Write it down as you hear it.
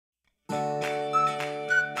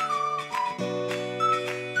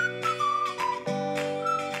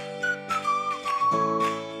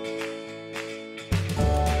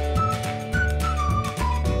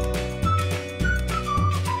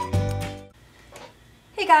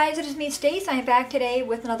guys, it is me, Stacy. I'm back today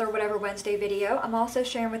with another Whatever Wednesday video. I'm also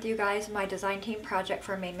sharing with you guys my design team project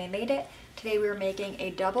for Maymay Made It. Today we are making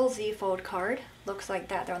a double Z fold card. Looks like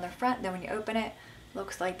that there on the front, then when you open it,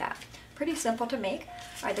 looks like that. Pretty simple to make.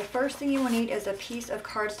 Alright, the first thing you will need is a piece of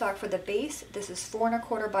cardstock for the base. This is 4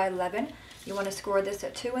 1/4 by 11. You want to score this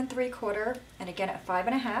at 2 3/4 and again at 5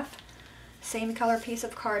 1/2. Same color piece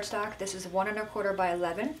of cardstock. This is 1 1/4 by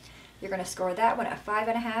 11. You're going to score that one at 5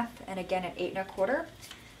 1/2 and again at 8 1/4.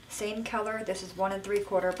 Same color, this is 1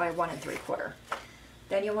 3/4 by 1 3/4.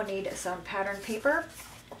 Then you will need some pattern paper.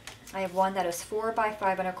 I have one that is 4 by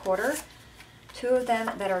 5 1/4, two of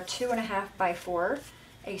them that are 2 1/2 by 4,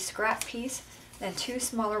 a scrap piece, then two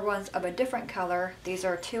smaller ones of a different color. These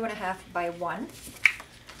are 2 1/2 by 1.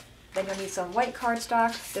 Then you'll need some white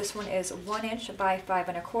cardstock. This one is 1 inch by 5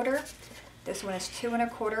 1/4. This one is 2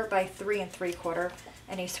 1/4 by 3 3/4,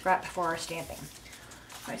 and a scrap for our stamping.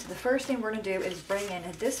 Alright, so the first thing we're going to do is bring in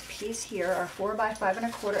this piece here, our 4 by 5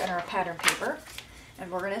 1/4 and our pattern paper.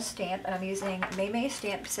 And we're going to stamp, and I'm using Maymay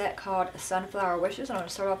stamp set called Sunflower Wishes. And I'm going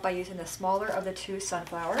to start off by using the smaller of the two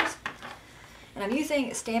sunflowers. And I'm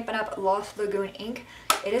using Stampin' Up! Lost Lagoon ink.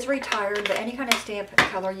 It is retired, but any kind of stamp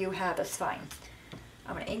color you have is fine.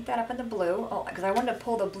 I'm going to ink that up in the blue, because I wanted to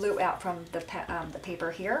pull the blue out from the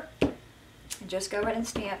paper here. And just go ahead and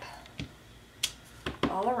stamp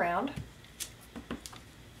all around.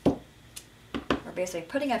 We're basically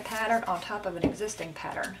putting a pattern on top of an existing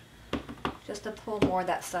pattern, just to pull more of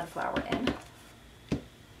that sunflower in.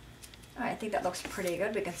 Alright, I think that looks pretty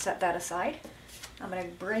good. We can set that aside. I'm going to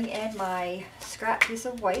bring in my scrap piece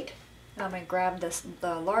of white, and I'm going to grab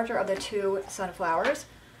the larger of the two sunflowers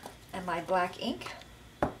and my black ink.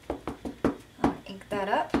 I'll ink that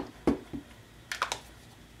up, and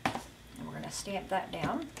we're going to stamp that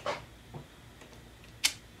down.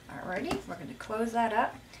 Alrighty, we're going to close that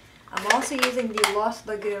up. I'm also using the Lost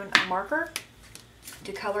Lagoon marker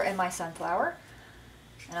to color in my sunflower.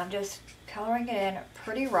 And I'm just coloring it in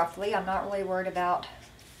pretty roughly. I'm not really worried about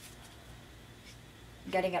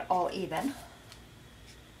getting it all even.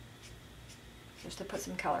 Just to put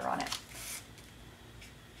some color on it.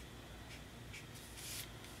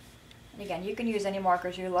 And again, you can use any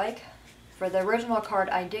markers you like. For the original card,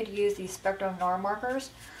 I did use the Spectrum Noir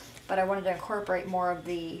markers, but I wanted to incorporate more of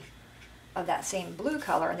that same blue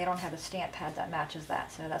color, and they don't have a stamp pad that matches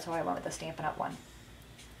that, so that's why I went with the Stampin' Up! One.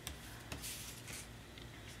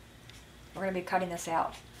 We're going to be cutting this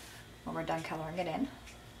out when we're done coloring it in.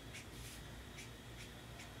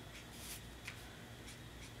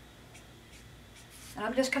 And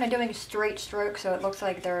I'm just kind of doing straight strokes so it looks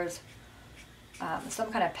like there's some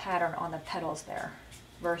kind of pattern on the petals there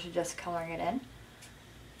versus just coloring it in.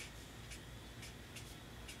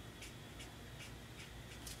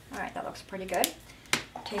 Alright, that looks pretty good.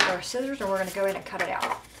 Take our scissors and we're going to go in and cut it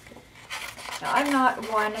out. Now, I'm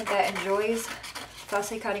not one that enjoys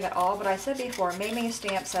fussy cutting at all, but I said before, Maymay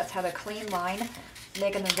stamp sets have a clean line,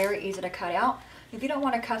 making them very easy to cut out. If you don't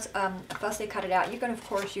want to fussy cut it out, you can of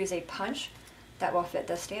course use a punch that will fit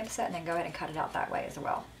the stamp set and then go ahead and cut it out that way as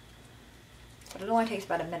well. But it only takes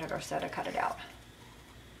about a minute or so to cut it out.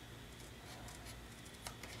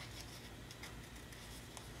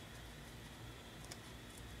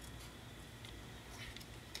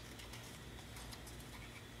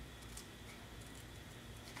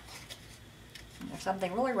 There's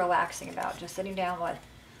something really relaxing about just sitting down with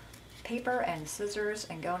paper and scissors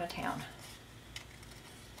and going to town.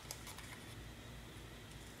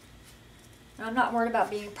 Now, I'm not worried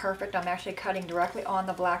about being perfect. I'm actually cutting directly on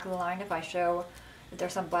the black line. If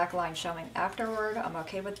there's some black line showing afterward, I'm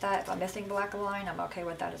okay with that. If I'm missing black line, I'm okay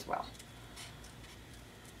with that as well.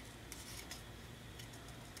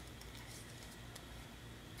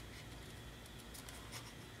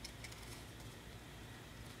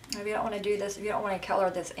 If you don't want to do this, if you don't want to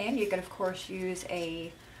color this in, you can of course use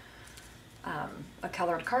a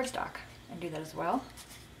colored cardstock and do that as well.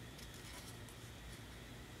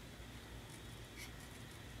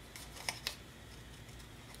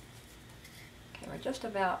 Okay, we're just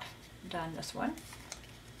about done this one.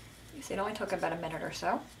 You see, it only took about a minute or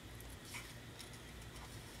so.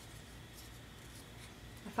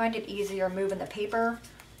 I find it easier moving the paper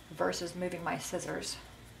versus moving my scissors.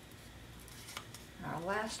 Our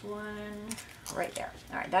last one right there.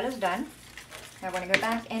 Alright, that is done. Now we're going to go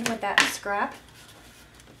back in with that scrap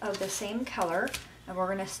of the same color, and we're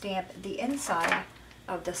going to stamp the inside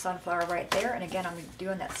of the sunflower right there. And again, I'm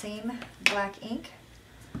doing that same black ink.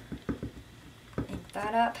 Ink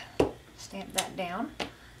that up, stamp that down.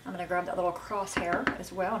 I'm going to grab that little crosshair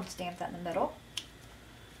as well and stamp that in the middle.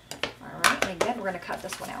 Alright, and again, we're going to cut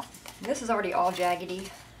this one out. This is already all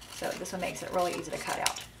jaggedy, So this one makes it really easy to cut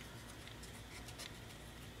out.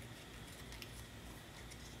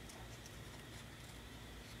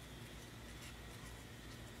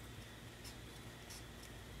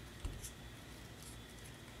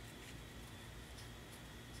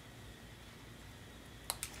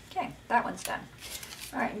 Okay, that one's done.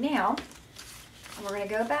 All right, now we're going to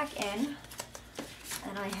go back in,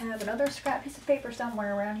 and I have another scrap piece of paper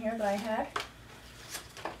somewhere around here that I had.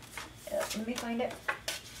 Let me find it.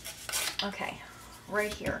 Okay,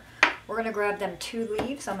 right here. We're going to grab them 2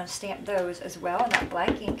 leaves. I'm going to stamp those as well in that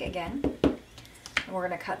black ink again. And we're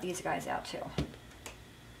going to cut these guys out too.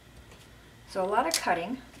 So a lot of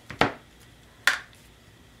cutting. All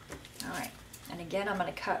right, and again I'm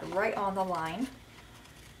going to cut right on the line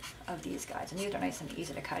of these guys, and these are nice and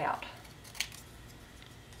easy to cut out.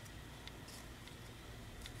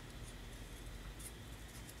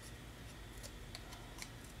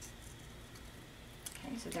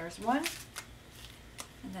 Okay, so there's one,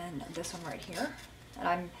 and then this one right here.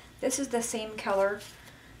 And this is the same color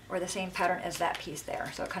or the same pattern as that piece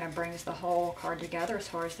there, so it kind of brings the whole card together as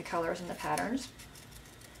far as the colors and the patterns.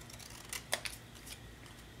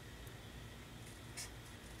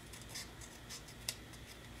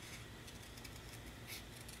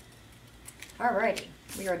 Alrighty,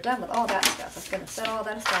 we are done with all that stuff. Let's going to set all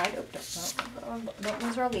that aside. Oops, don't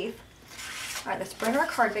lose our leaf. Alright, let's bring our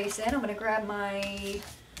card base in. I'm going to grab my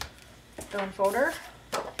bone folder.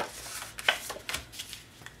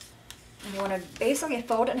 And you want to basically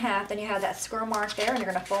fold it in half, then you have that square mark there, and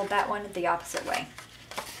you're going to fold that one the opposite way.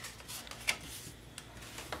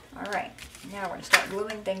 Alright, now we're going to start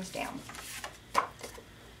gluing things down.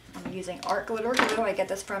 I'm using art glitter glue. I get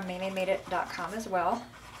this from maymaymadeit.com as well.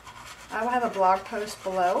 I will have a blog post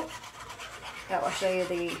below that will show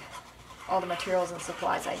you all the materials and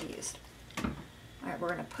supplies I've used. Alright, we're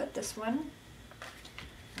going to put this one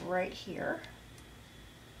right here,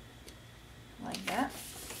 like that.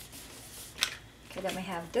 Okay, then we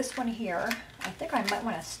have this one here. I think I might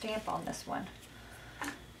want to stamp on this one.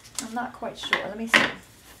 I'm not quite sure. Let me see.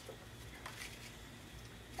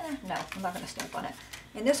 No, I'm not going to stamp on it.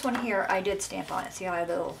 And this one here, I did stamp on it. See how I have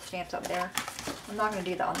the little stamps up there? I'm not going to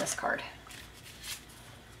do that on this card.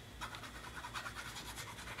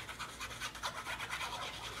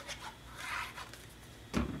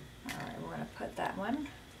 Alright, we're going to put that one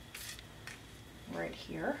right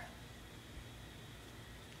here.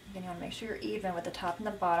 Again, you want to make sure you're even with the top and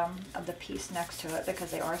the bottom of the piece next to it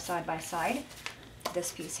because they are side by side.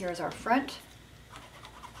 This piece here is our front.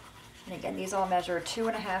 And again, these all measure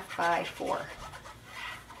 2.5 by 4.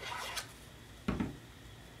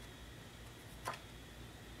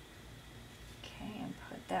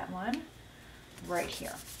 That one right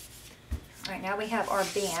here. All right, now we have our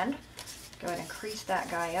band. Go ahead and crease that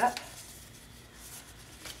guy up.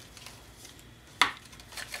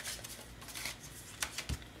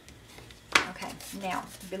 Okay, now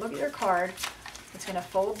if you look at your card, it's going to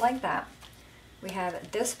fold like that. We have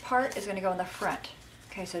this part is going to go in the front.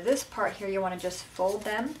 Okay, so this part here, you want to just fold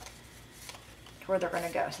them to where they're going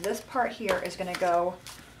to go. So this part here is going to go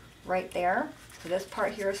right there. So this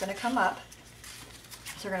part here is going to come up.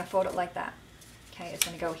 So we're going to fold it like that. Okay, it's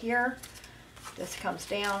going to go here, this comes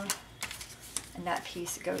down, and that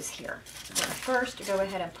piece goes here. So we're going to first go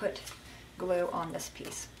ahead and put glue on this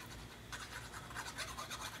piece.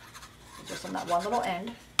 So just on that one little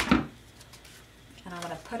end. And I'm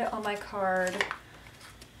going to put it on my card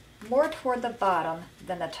more toward the bottom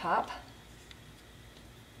than the top.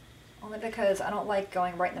 Only because I don't like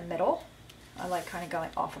going right in the middle. I like kind of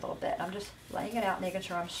going off a little bit. I'm just laying it out, making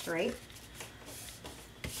sure I'm straight.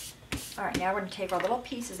 Alright, now we're going to take our little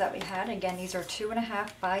pieces that we had. Again, these are 2.5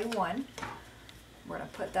 by 1. We're going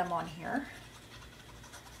to put them on here.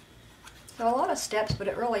 So a lot of steps, but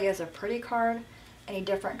it really is a pretty card, any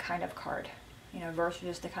different kind of card. You know, versus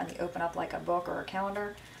just to kind of open up like a book or a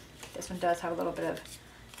calendar. This one does have a little bit of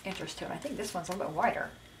interest to it. I think this one's a little bit wider.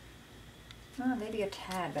 Maybe a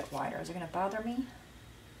tad bit wider. Is it going to bother me?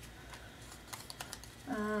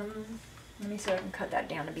 Let me see if I can cut that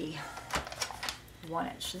down to be 1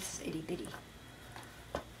 inch. This is itty bitty.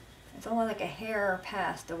 It's only like a hair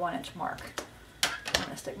past the 1 inch mark. I'm going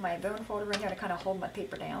to stick my bone folder in there to kind of hold my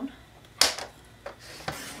paper down.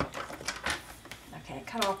 Okay,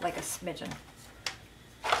 cut off like a smidgen.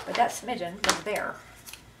 But that smidgen was there.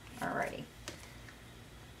 Alrighty.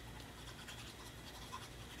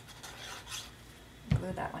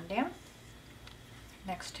 Glue that one down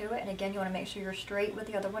next to it. And again, you want to make sure you're straight with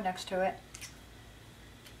the other one next to it.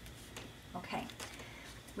 Okay.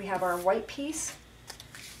 We have our white piece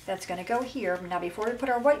that's going to go here. Now before we put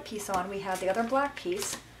our white piece on, we have the other black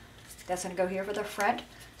piece that's going to go here for the front.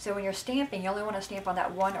 So when you're stamping, you only want to stamp on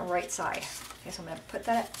that one right side. Okay, so I'm going to put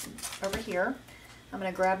that over here. I'm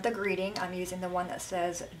going to grab the greeting. I'm using the one that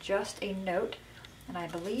says just a note. And I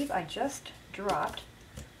believe I just dropped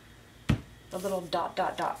the little dot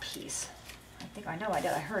dot dot piece. I know I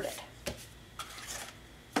did. I heard it.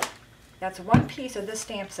 That's one piece of this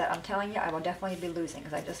stamp set. I'm telling you, I will definitely be losing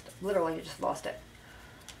because I just literally just lost it.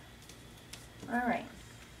 All right.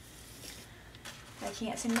 I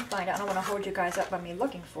can't seem to find it. I don't want to hold you guys up by me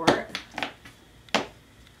looking for it.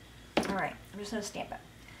 All right, I'm just going to stamp it.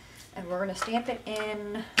 And we're going to stamp it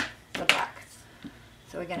in the black.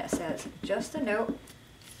 So again, it says just a note.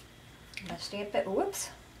 I'm going to stamp it.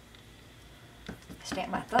 Whoops.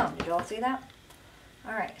 Stamp my thumb. Did you all see that?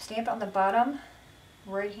 All right, stamp it on the bottom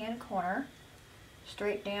right hand corner.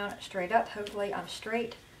 Straight down, straight up. Hopefully I'm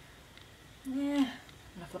straight. I'm going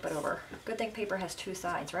to flip it over. Good thing paper has two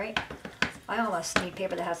sides, right? I almost need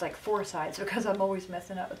paper that has like 4 sides because I'm always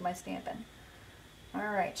messing up with my stamping. All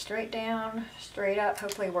right, straight down, straight up.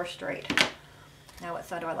 Hopefully we're straight. Now what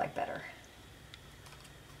side do I like better?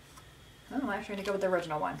 Oh, I'm actually going to go with the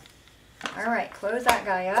original one. All right, close that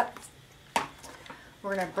guy up.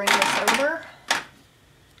 We're going to bring this over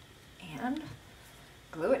and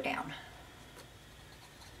glue it down.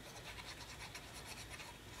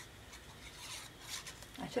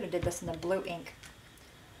 I should have did this in the blue ink.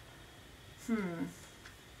 I'm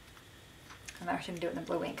actually going to do it in the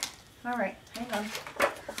blue ink. All right, hang on.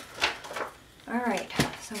 All right,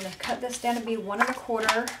 so I'm going to cut this down to be 1 1/4,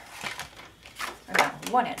 or no,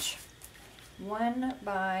 1 inch. 1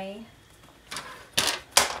 by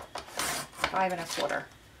 5 1/4.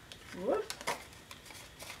 Whoop.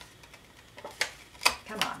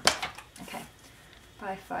 Come on. Okay,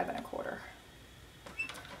 by 5 1/4.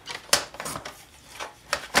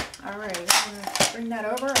 Alright, I'm going to bring that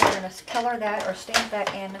over and we're going to color that or stamp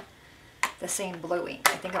that in the same blue ink.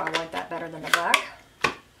 I think I like that better than the black.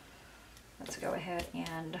 Let's go ahead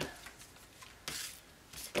and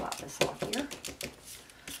blot this off here.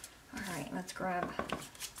 Alright, let's grab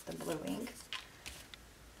the blue ink.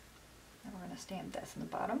 And we're going to stamp this in the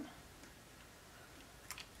bottom.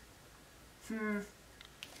 I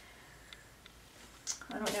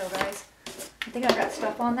don't know, guys. I think I've got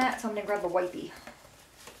stuff on that, so I'm going to grab a wipey.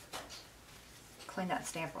 Clean that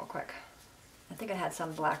stamp real quick. I think it had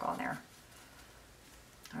some black on there.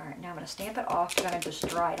 Alright, now I'm going to stamp it off. I'm going to just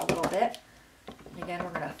dry it a little bit. And again, we're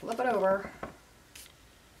going to flip it over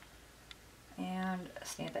and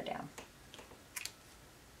stamp it down.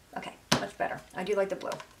 Okay, much better. I do like the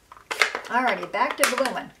blue. Alrighty, back to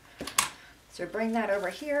gluing. So bring that over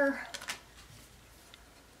here.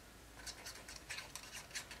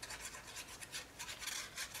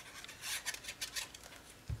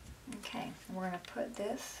 Okay, and we're going to put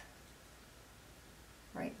this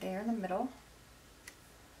right there in the middle.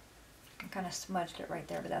 I kind of smudged it right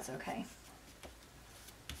there, but that's okay.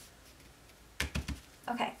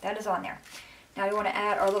 Okay, that is on there. Now we want to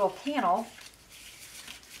add our little panel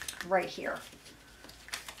right here.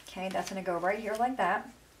 Okay, that's going to go right here like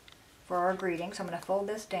that for our greeting. So I'm going to fold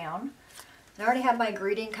this down. I already have my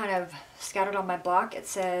greeting kind of scattered on my block. It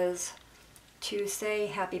says to say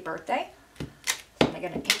happy birthday. So I'm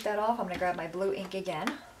going to ink that off. I'm going to grab my blue ink again.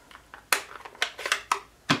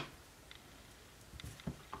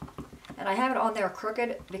 And I have it on there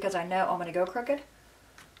crooked because I know I'm going to go crooked.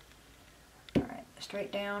 Alright,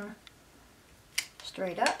 straight down,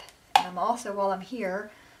 straight up. And I'm also, while I'm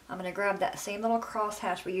here, I'm going to grab that same little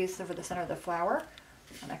crosshatch we used for the center of the flower.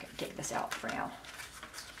 And I can take this out for now.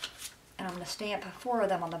 And I'm going to stamp 4 of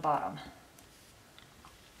them on the bottom.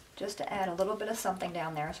 Just to add a little bit of something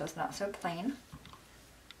down there so it's not so plain.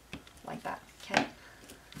 Like that, okay?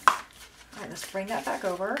 Alright, let's bring that back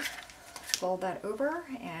over. Fold that over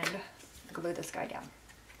and glue this guy down.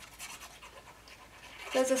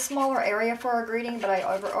 There's a smaller area for our greeting, but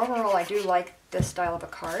overall I do like this style of a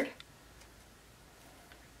card.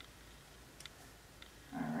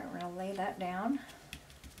 Alright, we're going to lay that down.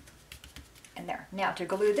 And there. Now to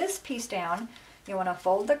glue this piece down, you want to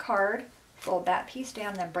fold the card, fold that piece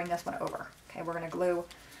down, and then bring this one over. Okay, we're going to glue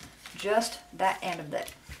just that end of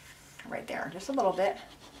it right there, just a little bit.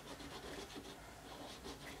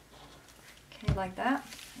 Okay, like that.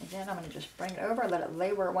 Again, I'm going to just bring it over, let it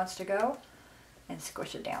lay where it wants to go, and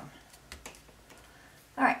squish it down.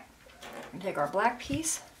 Alright, we're going to take our black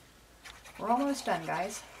piece. We're almost done,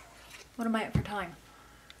 guys. What am I at for time?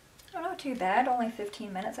 Oh, not too bad. Only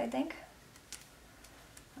 15 minutes, I think.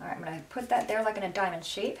 Alright, I'm going to put that there like in a diamond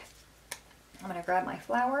shape. I'm going to grab my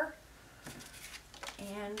flower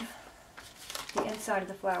and the inside of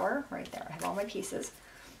the flower right there. I have all my pieces.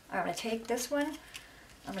 I'm going to take this one.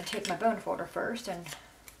 I'm going to take my bone folder first and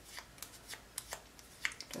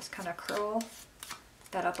just kind of curl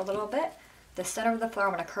that up a little bit. The center of the flower,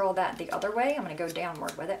 I'm going to curl that the other way. I'm going to go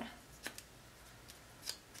downward with it.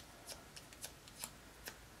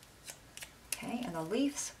 Okay, and the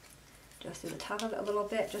leaves, just do the top of it a little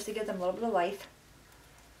bit, just to give them a little bit of life.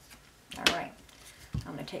 All right,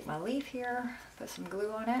 I'm going to take my leaf here, put some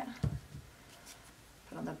glue on it,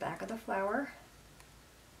 put on the back of the flower,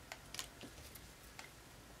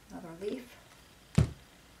 another leaf,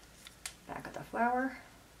 back of the flower.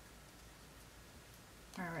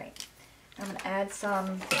 All right, I'm going to add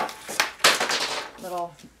some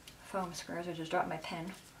little foam squares. I just dropped my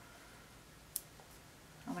pen.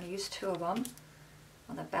 I'm going to use 2 of them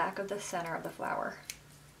on the back of the center of the flower.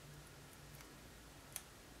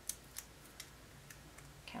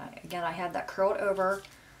 Again, I had that curled over,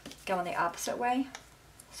 going the opposite way,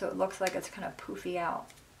 so it looks like it's kind of poofy out.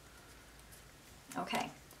 Okay,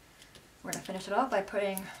 we're going to finish it off by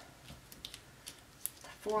putting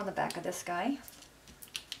 4 on the back of this guy.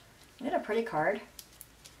 I did a pretty card.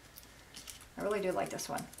 I really do like this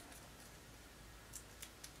one.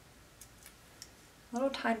 A little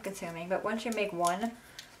time consuming, but once you make one,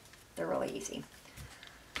 they're really easy.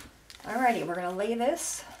 Alrighty, we're going to lay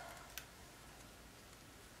this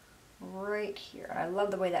right here. I love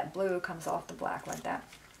the way that blue comes off the black like that.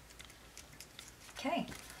 Okay,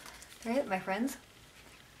 there it is, my friends.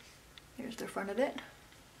 Here's the front of it.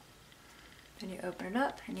 Then you open it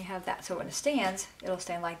up and you have that. So when it stands, it'll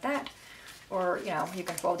stand like that. Or, you know, you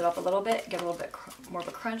can fold it up a little bit, get a little bit more of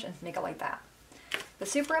a crunch and make it like that. But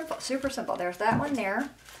super simple. There's that one there.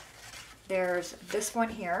 There's this one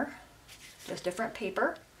here, just different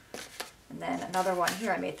paper. And then another one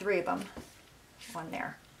here. I made 3 of them. One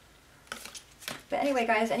there. But anyway,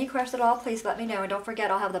 guys, any questions at all, please let me know. And don't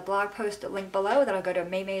forget, I'll have the blog post link below. That'll go to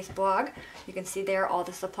Maymay's blog. You can see there all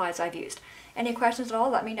the supplies I've used. Any questions at all,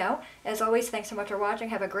 let me know. As always, thanks so much for watching.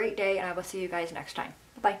 Have a great day, and I will see you guys next time.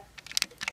 Bye-bye.